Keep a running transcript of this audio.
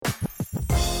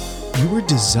You were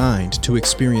designed to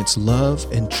experience love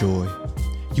and joy.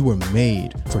 You were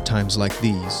made for times like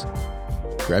these.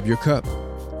 Grab your cup.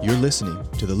 You're listening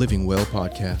to the Living Well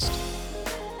podcast.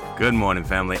 Good morning,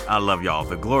 family. I love y'all.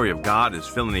 The glory of God is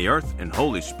filling the earth, and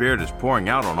Holy Spirit is pouring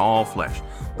out on all flesh.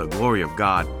 The glory of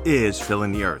God is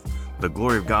filling the earth. The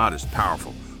glory of God is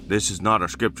powerful. This is not our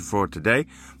scripture for today,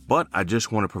 but I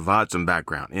just want to provide some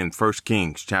background. In 1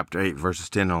 Kings chapter 8, verses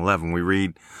 10 and 11, we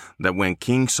read that when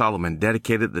King Solomon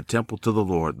dedicated the temple to the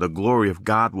Lord, the glory of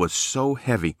God was so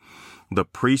heavy, the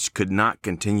priests could not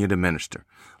continue to minister.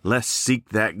 Let's seek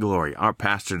that glory. Our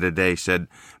pastor today said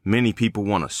many people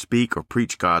want to speak or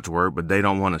preach God's word, but they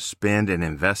don't want to spend and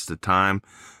invest the time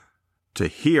to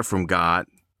hear from God,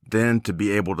 then to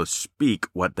be able to speak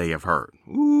what they have heard.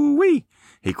 Ooh-wee!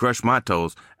 He crushed my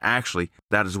toes. Actually,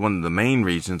 that is one of the main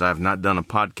reasons I have not done a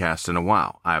podcast in a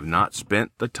while. I have not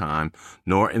spent the time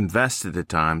nor invested the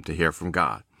time to hear from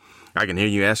God. I can hear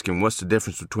you asking, what's the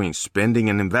difference between spending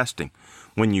and investing?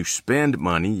 When you spend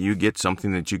money, you get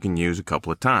something that you can use a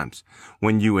couple of times.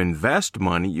 When you invest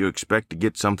money, you expect to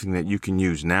get something that you can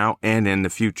use now and in the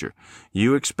future.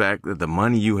 You expect that the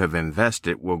money you have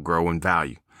invested will grow in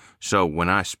value. So when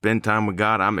I spend time with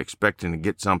God, I'm expecting to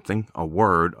get something, a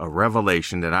word, a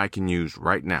revelation that I can use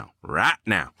right now. Right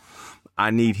now.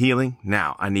 I need healing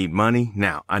now. I need money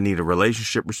now. I need a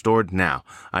relationship restored now.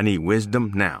 I need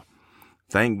wisdom now.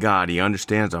 Thank God he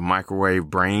understands our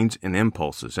microwave brains and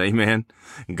impulses. Amen.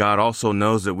 God also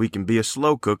knows that we can be a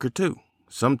slow cooker too.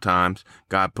 Sometimes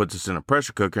God puts us in a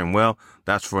pressure cooker, and well,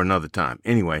 that's for another time.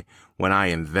 Anyway, when I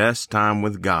invest time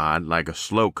with God like a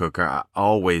slow cooker, I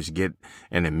always get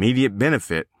an immediate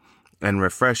benefit and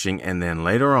refreshing, and then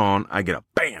later on, I get a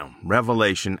bam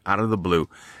revelation out of the blue,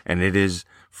 and it is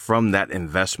from that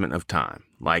investment of time.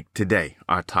 Like today,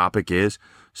 our topic is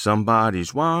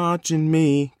Somebody's Watching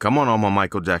Me. Come on, all my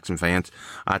Michael Jackson fans.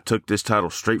 I took this title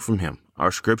straight from him.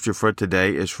 Our scripture for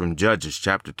today is from Judges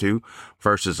chapter 2,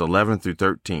 verses 11 through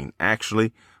 13.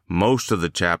 Actually, most of the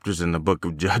chapters in the book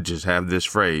of Judges have this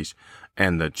phrase,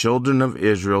 and the children of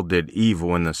Israel did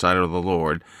evil in the sight of the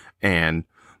Lord,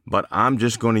 but I'm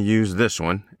just going to use this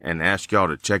one and ask y'all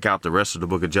to check out the rest of the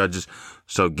book of Judges.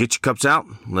 So get your cups out.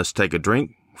 Let's take a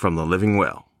drink from the living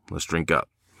well. Let's drink up.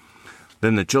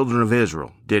 Then the children of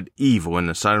Israel did evil in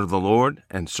the sight of the Lord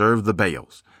and served the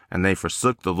Baals. And they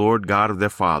forsook the Lord God of their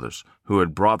fathers, who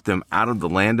had brought them out of the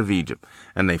land of Egypt.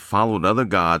 And they followed other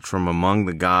gods from among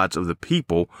the gods of the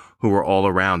people who were all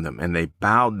around them. And they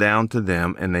bowed down to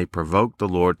them, and they provoked the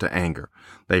Lord to anger.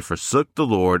 They forsook the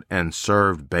Lord and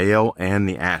served Baal and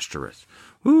the Ashtoreth.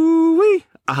 Ooh-wee!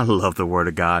 I love the Word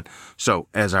of God. So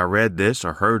as I read this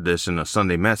or heard this in a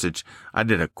Sunday message, I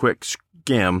did a quick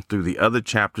skim through the other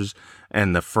chapters,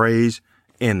 and the phrase,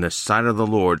 in the sight of the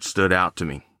Lord, stood out to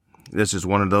me. This is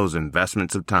one of those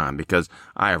investments of time because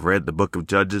I have read the book of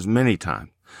Judges many times,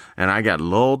 and I got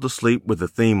lulled to sleep with the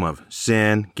theme of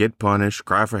sin, get punished,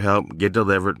 cry for help, get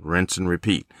delivered, rinse and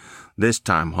repeat. This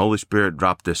time, Holy Spirit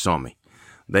dropped this on me.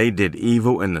 They did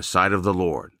evil in the sight of the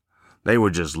Lord. They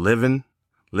were just living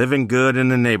good in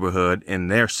the neighborhood in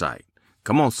their sight.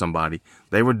 Come on, somebody.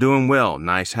 They were doing well.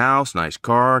 Nice house, nice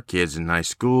car, kids in nice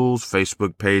schools,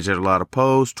 Facebook page had a lot of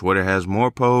posts, Twitter has more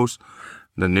posts.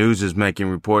 The news is making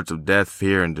reports of death,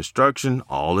 fear, and destruction.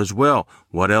 All is well.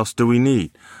 What else do we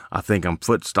need? I think I'm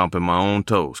foot stomping my own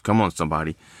toes. Come on,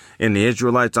 somebody. In the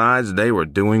Israelites' eyes, they were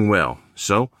doing well.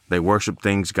 So they worshiped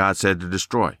things God said to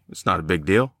destroy. It's not a big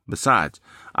deal. Besides,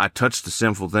 I touched the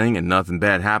sinful thing and nothing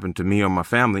bad happened to me or my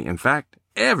family. In fact,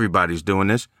 everybody's doing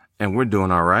this, and we're doing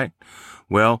all right.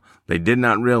 Well, they did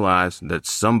not realize that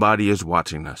somebody is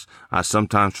watching us. I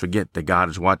sometimes forget that God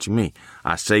is watching me.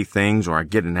 I say things, or I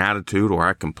get an attitude, or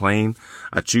I complain.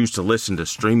 I choose to listen to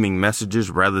streaming messages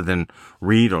rather than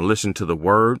read or listen to the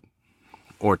Word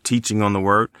or teaching on the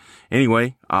Word.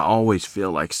 Anyway, I always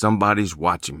feel like somebody's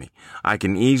watching me. I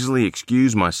can easily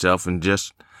excuse myself and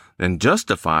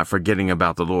justify forgetting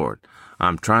about the Lord.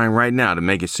 I'm trying right now to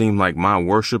make it seem like my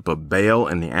worship of Baal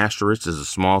and the Ashtoreth is a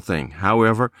small thing.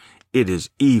 However, it is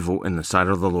evil in the sight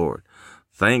of the Lord.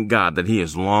 Thank God that he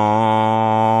is long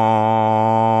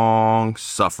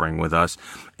suffering with us,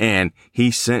 and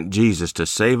he sent Jesus to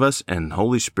save us and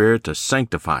Holy Spirit to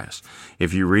sanctify us.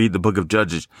 If you read the book of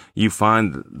Judges, you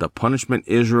find the punishment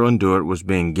Israel endured was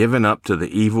being given up to the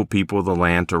evil people of the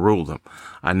land to rule them.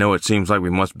 I know it seems like we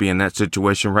must be in that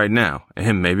situation right now,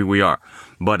 and maybe we are.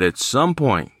 But at some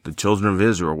point, the children of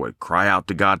Israel would cry out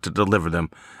to God to deliver them,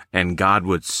 and God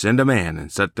would send a man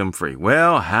and set them free.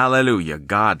 Well, hallelujah,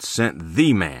 God sent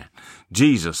the man,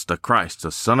 Jesus, the Christ,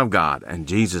 the Son of God, and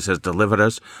Jesus has delivered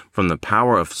us from the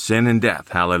power of sin and death.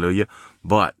 Hallelujah.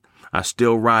 But I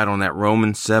still ride on that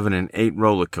Romans 7 and 8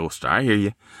 roller coaster. I hear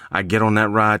you. I get on that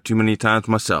ride too many times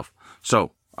myself.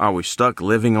 So, are we stuck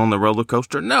living on the roller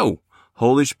coaster? No.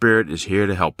 Holy Spirit is here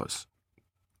to help us.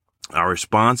 Our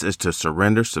response is to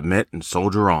surrender, submit, and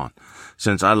soldier on.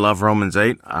 Since I love Romans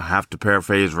 8, I have to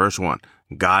paraphrase verse 1.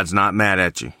 God's not mad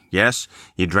at you. Yes,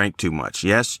 you drank too much.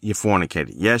 Yes, you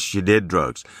fornicated. Yes, you did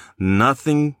drugs.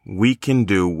 Nothing we can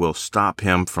do will stop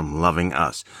him from loving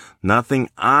us. Nothing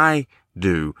I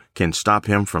do can stop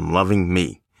him from loving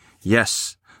me.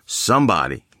 Yes,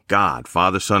 somebody, God,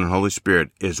 Father, Son, and Holy Spirit,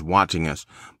 is watching us,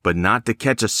 but not to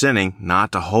catch us sinning,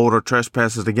 not to hold our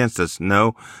trespasses against us.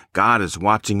 No, God is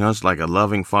watching us like a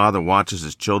loving father watches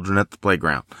his children at the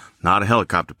playground. Not a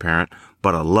helicopter parent,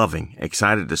 but a loving,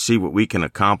 excited to see what we can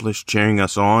accomplish, cheering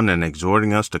us on and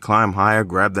exhorting us to climb higher,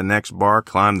 grab the next bar,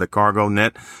 climb the cargo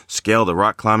net, scale the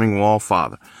rock climbing wall.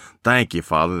 Father, thank you,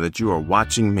 Father, that you are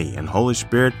watching me, and Holy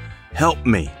Spirit, help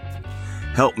me.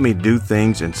 Help me do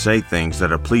things and say things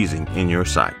that are pleasing in your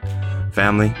sight.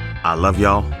 Family, I love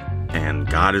y'all, and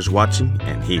God is watching,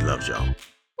 and he loves y'all.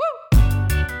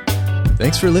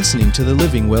 Thanks for listening to the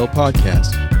Living Well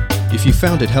podcast. If you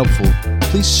found it helpful,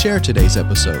 please share today's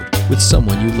episode with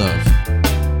someone you love.